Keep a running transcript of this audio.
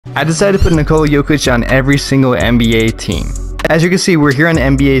I decided to put Nikola Jokic on every single NBA team. As you can see, we're here on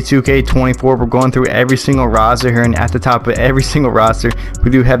NBA 2K24. We're going through every single roster here, and at the top of every single roster, we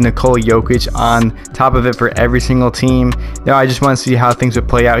do have Nikola Jokic on top of it for every single team. Now, I just want to see how things would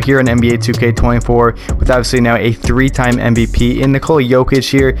play out here on NBA 2K24 with obviously now a 3-time MVP in Nikola Jokic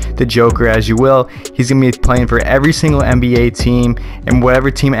here, the Joker as you will. He's going to be playing for every single NBA team, and whatever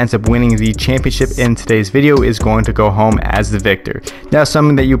team ends up winning the championship in today's video is going to go home as the victor. Now,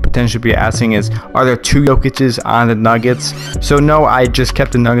 something that you potentially be asking is, are there 2 Jokic's on the Nuggets? So no, I just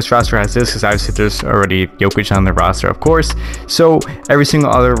kept the Nuggets roster as this because obviously there's already Jokic on the roster, of course. So every single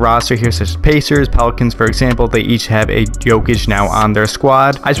other roster here, such as Pacers, Pelicans, for example, they each have a Jokic now on their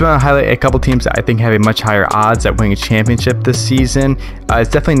squad. I just want to highlight a couple teams that I think have a much higher odds at winning a championship this season. It's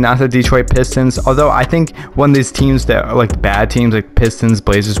definitely not the Detroit Pistons, although I think one of these teams that are like the bad teams, like Pistons,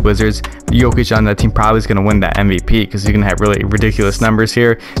 Blazers, Wizards, Jokic on that team probably is going to win that MVP because he's going to have really ridiculous numbers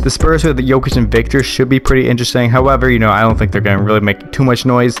here. The Spurs with the Jokic and Victor should be pretty interesting. However, you know, I don't think they're going to really make too much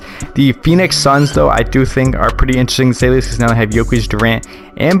noise. The Phoenix Suns, though, I do think are pretty interesting to say this because now they have Jokic, Durant,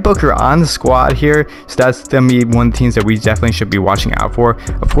 and Booker on the squad here. So that's going to be one of the teams that we definitely should be watching out for.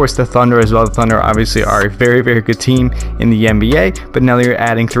 Of course, the Thunder as well. The Thunder obviously are a very, very good team in the NBA, but now they're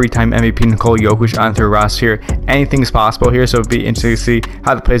adding 3-time MVP Nikola Jokic onto their roster here. Anything's possible here, so it'll be interesting to see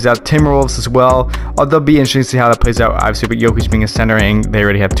how that plays out. Timberwolves as well, although it'll be interesting to see how that plays out, obviously, but Jokic being a center, and they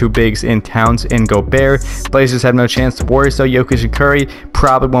already have 2 bigs in Towns and Gobert. Blazers have no chance. The Warriors, though, Jokic and Curry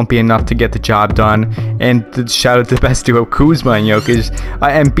probably won't be enough to get the job done. And shout out to the best duo, Kuzma and Jokic.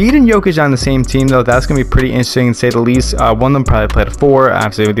 Embiid and Jokic on the same team, though, that's going to be pretty interesting to say the least. One of them probably played a 4,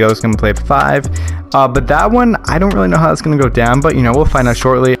 obviously the other's going to play a 5. But that one, I don't really know how that's going to go down, but, you know, we'll find out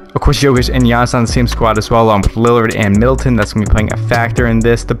shortly. Of course, Jokic and Giannis on the same squad as well, along with Lillard and Middleton. That's going to be playing a factor in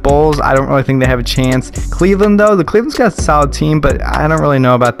this. The Bulls, I don't really think they have a chance. Cleveland, though, Cleveland's got a solid team, but I don't really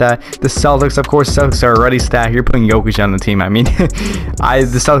know about that. The Celtics, of course, Celtics are already stacked. You're putting Jokic on the team. I mean,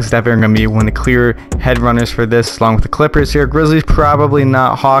 the Celtics definitely are going to be one of the clear head runners for this, along with the Clippers here. Grizzlies, probably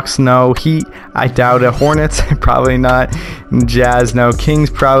not. Hawks, no. Heat, I doubt it. Hornets, probably not. Jazz, no. Kings,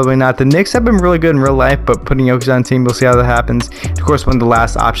 probably not. The Knicks have been really good in real life, but putting Jokic on the team, we'll see how that happens. Of course, one of the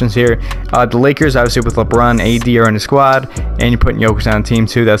last options here, the Lakers, obviously with LeBron, AD are in the squad, and you're putting Jokic on the team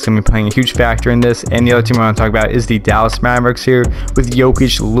too. That's going to be playing a huge factor in this. And the other team I want to talk about is the Dallas Mavericks here, with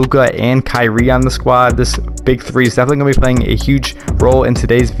Jokic, Luka, and Kyrie on the squad. This big 3 is definitely going to be playing a huge role in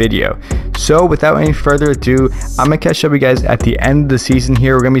today's video. So without any further ado, I'm going to catch up with you guys at the end of the season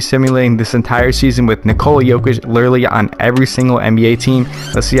here. We're going to be simulating this entire season with Nikola Jokic literally on every single NBA team.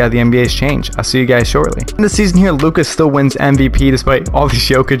 Let's see how the NBA's changed. I'll see you guys shortly. In the season here, Luka still wins MVP despite all these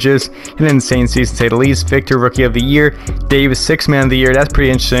Jokic's. An insane season to say the least. Victor, Rookie of the Year. Davis, 6th Man of the Year. That's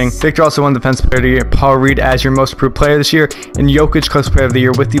pretty interesting. Victor also won Defensive Player of the Year. Paul Reed as your most improved player this year. And Jokic, Clutch Player of the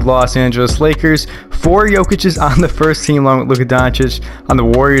Year with the Los Angeles Lakers. 4 Jokic's on the first team along with Luka Doncic. On the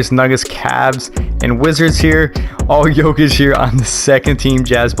Warriors, Nuggets, Cavs, and Wizards here. All Jokic here on the 2nd team.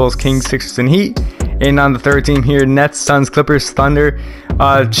 Jazz, Bulls, Kings, Sixers, and Heat. And on the 3rd team here, Nets, Suns, Clippers, Thunder.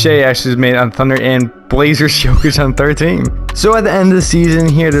 Shea actually is made on Thunder, and Blazers, Jokic on 3rd team. So at the end of the season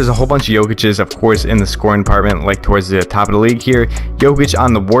here, there's a whole bunch of Jokic's, of course, in the scoring department, like towards the top of the league here. Jokic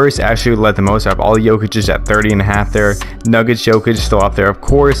on the worst actually led the most out of all the Jokic's at 30.5 there. Nuggets, Jokic still up there, of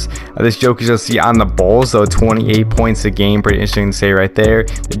course. This Jokic you'll see on the Bulls, though, 28 points a game. Pretty interesting to say right there.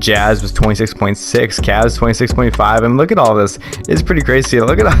 The Jazz was 26.6, Cavs 26.5. I mean, look at all this. It's pretty crazy.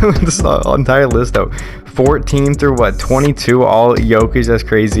 Look at all this entire list, though. 14 through what, 22, all Jokic. That's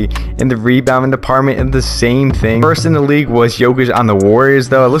crazy. In the rebounding department, in the same thing. First in the league was Jokic on the Warriors,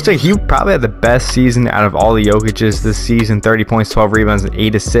 though. It looks like he probably had the best season out of all the Jokic's this season. 30 points, 12 rebounds, and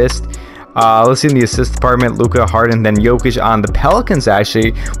 8 assists. Let's see in the assist department, Luka, Harden, then Jokic on the Pelicans,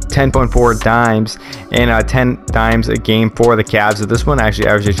 actually 10.4 dimes and 10 dimes a game for the Cavs. So this one actually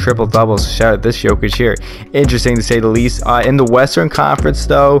averaged a triple double. So shout out this Jokic here. Interesting to say the least. In the Western Conference,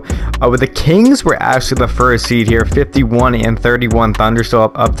 though, with the Kings were actually the 1st seed here, 51 and 31. Thunder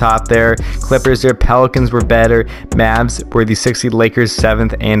still up top there. Clippers there. Pelicans were better. Mavs were the 6th seed. Lakers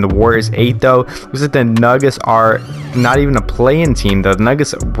 7th, and the Warriors 8th, though. Looks like the Nuggets are not even a play-in team, though. The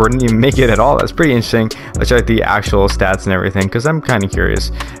Nuggets wouldn't even make it at all. That's pretty interesting. Let's check the actual stats and everything, because I'm kind of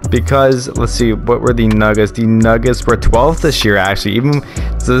curious. Because let's see, what were the Nuggets? The Nuggets were 12th this year, actually. Even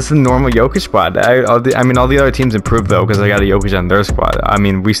so, this is a normal Jokic squad. I mean, all the other teams improved though, because I got a Jokic on their squad. I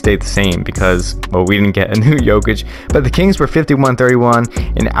mean, we stayed the same because, well, we didn't get a new Jokic. But the Kings were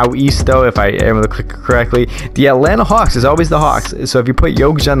 51-31, and out east though, if I am able to click correctly, the Atlanta Hawks is always the Hawks. So if you put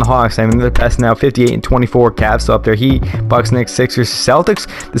Jokic on the Hawks, I mean, they're best now, 58 and 24. Cavs still up there. Heat, Bucks, Knicks, Sixers, Celtics.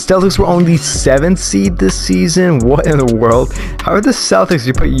 The Celtics were only 7th seed this season. What in the world? How are the Celtics,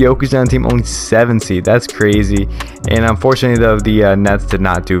 you put Jokic on a team, only 7th seed? That's crazy. And unfortunately, though, the Nets did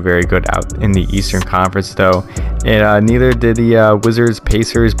not do very good out in the Eastern Conference, though. And neither did the Wizards,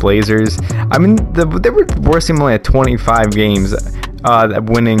 Pacers, Blazers. I mean, they were worst team only at 25 games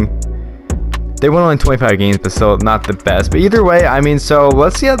winning. They won only 25 games, but still not the best. But either way, I mean, so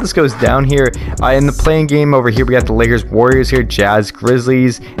let's see how this goes down here. In the playing game over here, we got the Lakers, Warriors here, Jazz,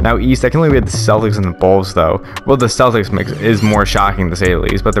 Grizzlies. Now East, I can only read the Celtics and the Bulls, though. Well, the Celtics mix is more shocking, to say the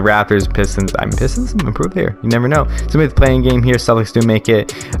least. But the Raptors, Pistons, Pistons improve here. You never know. So we have the playing game here. Celtics do make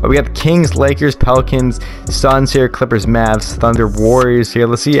it. We got the Kings, Lakers, Pelicans, Suns here, Clippers, Mavs, Thunder, Warriors here.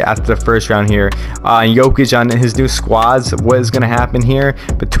 Let's see after the first round here. Jokic on his new squads. What is going to happen here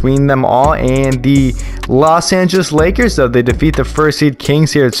between them all? And the Los Angeles Lakers, though, they defeat the first seed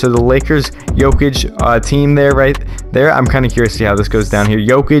Kings here. So the Lakers Jokic team there, right there. I'm kind of curious to see how this goes down here.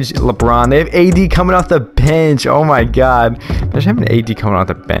 Jokic, LeBron, they have AD coming off the bench. Oh my god, imagine having AD coming off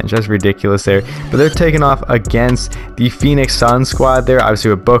the bench. That's ridiculous there. But they're taking off against the Phoenix Suns squad there,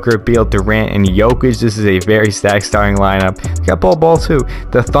 obviously with Booker, Beal, Durant, and Jokic. This is a very stacked starting lineup. They got Ball too.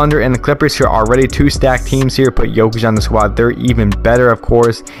 The Thunder and the Clippers here, already 2 stacked teams here. Put Jokic on the squad, they're even better, of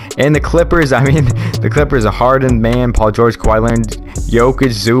course. And the Clippers, I mean, the Clippers are hardened man. Paul George, Kawhi Leonard, Jokic,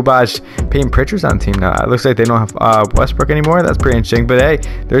 Zubac, Peyton Pritchard's on the team now. It looks like they don't have Westbrook anymore. That's pretty interesting. But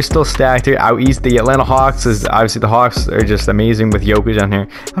hey, they're still stacked here. Out east, the Atlanta Hawks is obviously the Hawks are just amazing with Jokic on here.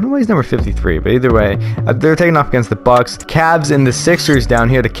 I don't know why he's number 53, but either way, they're taking off against the Bucks, the Cavs, and the Sixers down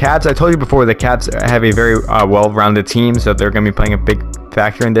here. The Cavs, I told you before, the Cavs have a very well-rounded team, so they're going to be playing a big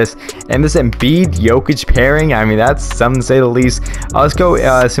factor in this. And this Embiid Jokic pairing, I mean, that's something to say the least. Let's go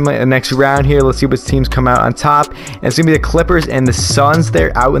similar the next round here. Let's see which teams come out on top. And it's gonna be the Clippers and the Suns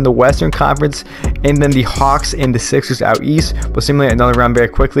there out in the Western Conference, and then the Hawks and the Sixers out east. We'll simulate another round very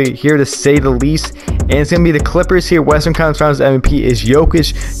quickly here, to say the least. And it's gonna be the Clippers here. Western Conference Finals MVP is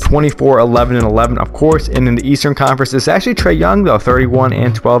Jokic, 24, 11, and 11, of course. And in the Eastern Conference, it's actually Trae Young, though, 31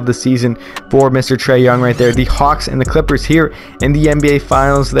 and 12 this season for Mr. Trae Young right there. The Hawks and the Clippers here in the NBA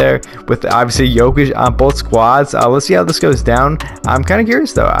Finals there, with obviously Jokic on both squads. Let's see how this goes down. I'm kind of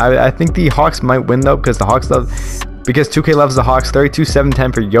curious, though. I think the Hawks might win, though, because the Hawks love because 2K loves the Hawks. 32, 7,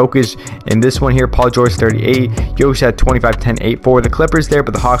 10 for Jokic. In this one here, Paul George 38. Jokic had 25, 10, 8 for the Clippers there,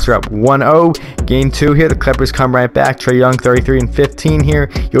 but the Hawks are up 1-0. Game 2 here, the Clippers come right back. Trae Young 33 and 15 here.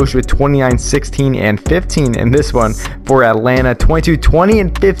 Jokic with 29, 16, and 15 in this one for Atlanta. 22, 20,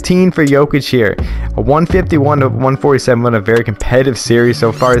 and 15 for Jokic here. A 151 to 147. What a very competitive series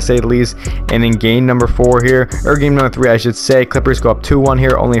so far, to say the least. And in game number 4 here, or game number 3, I should say, Clippers go up 2-1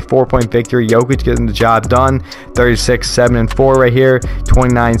 here. Only a 4-point victory. Jokic getting the job done. 36, 7, and 4 right here.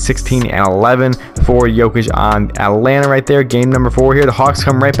 29, 16, and 11 for Jokic on Atlanta right there. Game number 4 here. The Hawks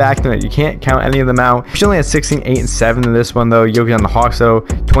come right back to it. You can't count any of them out. She only had 16, 8, and 7 in this one, though. Jokic on the Hawks, though,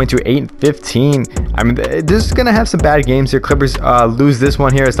 22, 8, and 15. I mean, this is going to have some bad games here. Clippers lose this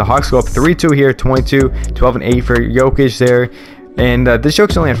one here as the Hawks go up 3-2 here. 22, 12, and 8 for Jokic there. And this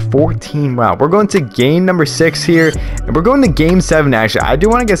Jokic's only at 14. Wow. We're going to game number 6 here. And we're going to game 7, actually. I do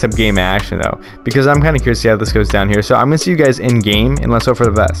want to get some game action, though, because I'm kind of curious to see how this goes down here. So I'm going to see you guys in game, and let's hope for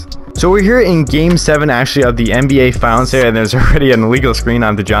the best. So we're here in game 7, actually, of the NBA Finals here. And there's already an illegal screen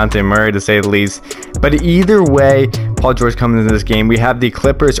on DeJounte Murray, to say the least. But either way, Paul George coming into this game. We have the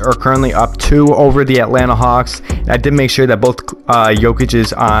Clippers are currently up 2 over the Atlanta Hawks. I did make sure that both Jokic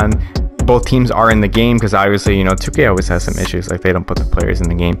is on. Both teams are in the game, because obviously, you know, 2K always has some issues, like they don't put the players in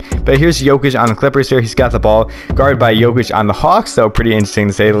the game. But here's Jokic on the Clippers here. He's got the ball guarded by Jokic on the Hawks, though. Pretty interesting,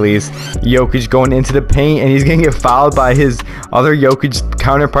 to say the least. Jokic going into the paint, and he's going to get fouled by his other Jokic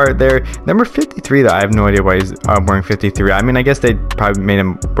counterpart there. Number 53, though. I have no idea why he's wearing 53. I mean, I guess they probably made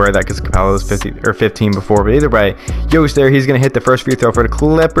him wear that because Capella was 50 or 15 before. But either way, Jokic there. He's going to hit the first free throw for the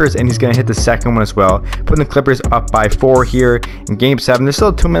Clippers, and he's going to hit the second one as well, putting the Clippers up by 4 here in game 7. There's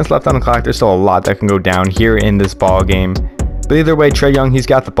still 2 minutes left on the clock. There's still a lot that can go down here in this ball game. But either way, Trae Young, he's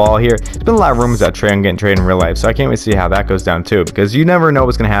got the ball here. There's been a lot of rumors about Trae Young getting traded in real life, so I can't wait to see how that goes down too, because you never know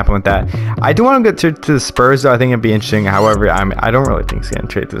what's going to happen with that. I do want to get to the Spurs, though. I think it'd be interesting. However, I don't really think he's going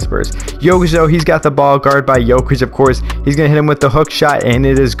to trade to the Spurs. Jokic, though, he's got the ball guarded by Jokic, of course. He's going to hit him with the hook shot, and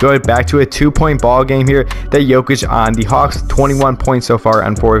it is good. Back to a 2-point ball game here. That Jokic on the Hawks, 21 points so far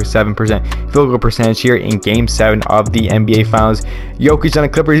on 47% field goal percentage here in game 7 of the NBA Finals. Jokic on the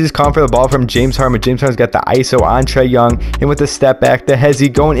Clippers, he's calling for the ball from James Harden, but James Harden's got the ISO on Trae Young, and with the step back. The hezzy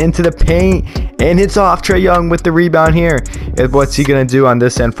going into the paint, and it's off. Trae Young with the rebound here. What's he going to do on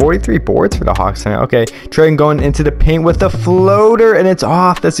this end? 43 boards for the Hawks tonight. Okay, Trae Young going into the paint with the floater, and it's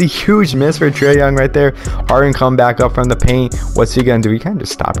off. That's a huge miss for Trae Young right there. Harden come back up from the paint. What's he going to do? He kind of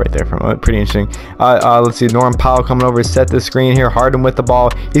just stopped right there from it. Pretty interesting. Let's see. Norman Powell coming over to set the screen here. Harden with the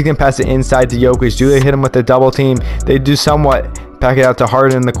ball. He's going to pass it inside to Jokic. Do they hit him with the double team? They do somewhat. Back it out to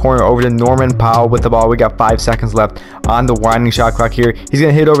Harden in the corner, over to Norman Powell with the ball. We got 5 seconds left on the winding shot clock here. He's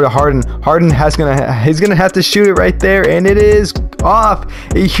gonna hit over to Harden. Harden he's gonna have to shoot it right there, and it is off.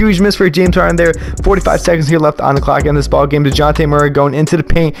 A huge miss for James Harden there. 45 seconds here left on the clock in this ball game. DeJounte Murray going into the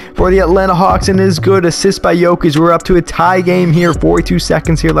paint for the Atlanta Hawks, and it is good. Assist by Jokic. We're up to a tie game here. 42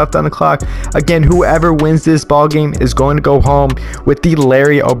 seconds here left on the clock. Again, whoever wins this ball game is going to go home with the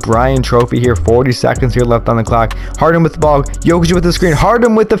Larry O'Brien trophy here. 40 seconds here left on the clock. Harden with the ball. Jokic with the screen.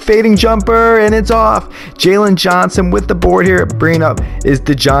 Harden with the fading jumper, and it's off. Jalen Johnson with the board here. Bringing up is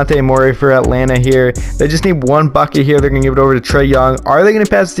DeJounte Murray for Atlanta here. They just need one bucket here. They're going to give it over to Trae Young. Are they going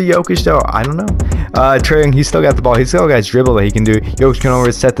to pass to Jokic though? I don't know. Trae Young, he's still got the ball. He's still got his dribble that he can do. Jokic can over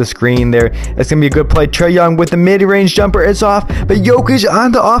set the screen there. That's going to be a good play. Trae Young with the mid-range jumper. It's off, but Jokic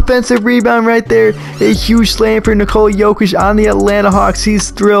on the offensive rebound right there. A huge slam for Nikola Jokic on the Atlanta Hawks. He's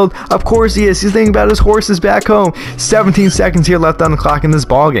thrilled. Of course he is. He's thinking about his horses back home. 17 seconds here left on the clock in this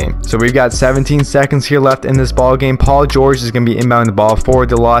ball game. So we've got 17 seconds here left in this ball game. Paul George is going to be inbounding the ball for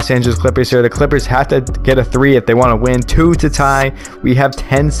the Los Angeles Clippers here. The Clippers have to get a 3 if they want to win. 2 to tie. We have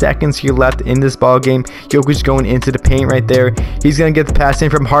 10 seconds here left in this ball game. Jokic going into the paint right there. He's going to get the pass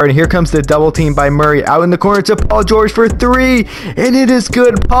in from Harden. Here comes the double team by Murray. Out in the corner to Paul George for 3. And it is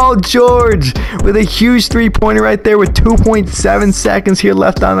good. Paul George with a huge three-pointer right there with 2.7 seconds here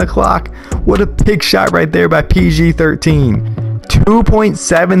left on the clock. What a big shot right there by PG-13.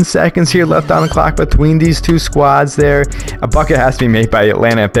 2.7 seconds here left on the clock between these two squads there. A bucket has to be made by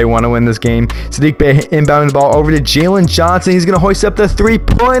Atlanta if they want to win this game. Sadiq Bey inbounding the ball over to Jalen Johnson. He's going to hoist up the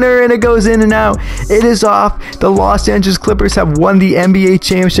three-pointer, and it goes in and out. It is off. The Los Angeles Clippers have won the NBA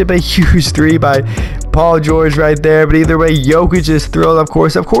championship. A huge 3 by Paul George right there. But either way, Jokic is thrilled, of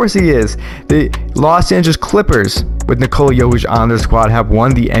course. Of course he is. The Los Angeles Clippers, with Nikola Jokic on their squad, have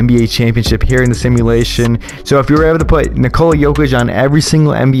won the NBA championship here in the simulation. So if you were able to put Nikola Jokic on every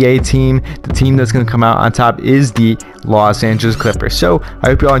single NBA team, the team that's going to come out on top is the Los Angeles Clippers. So I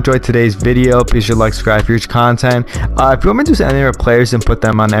hope you all enjoyed today's video. Please sure to like, subscribe for future content. If you want me to do any other players and put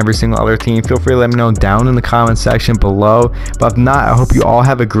them on every single other team, feel free to let me know down in the comment section below. But if not, I hope you all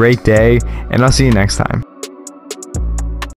have a great day, and I'll see you next time.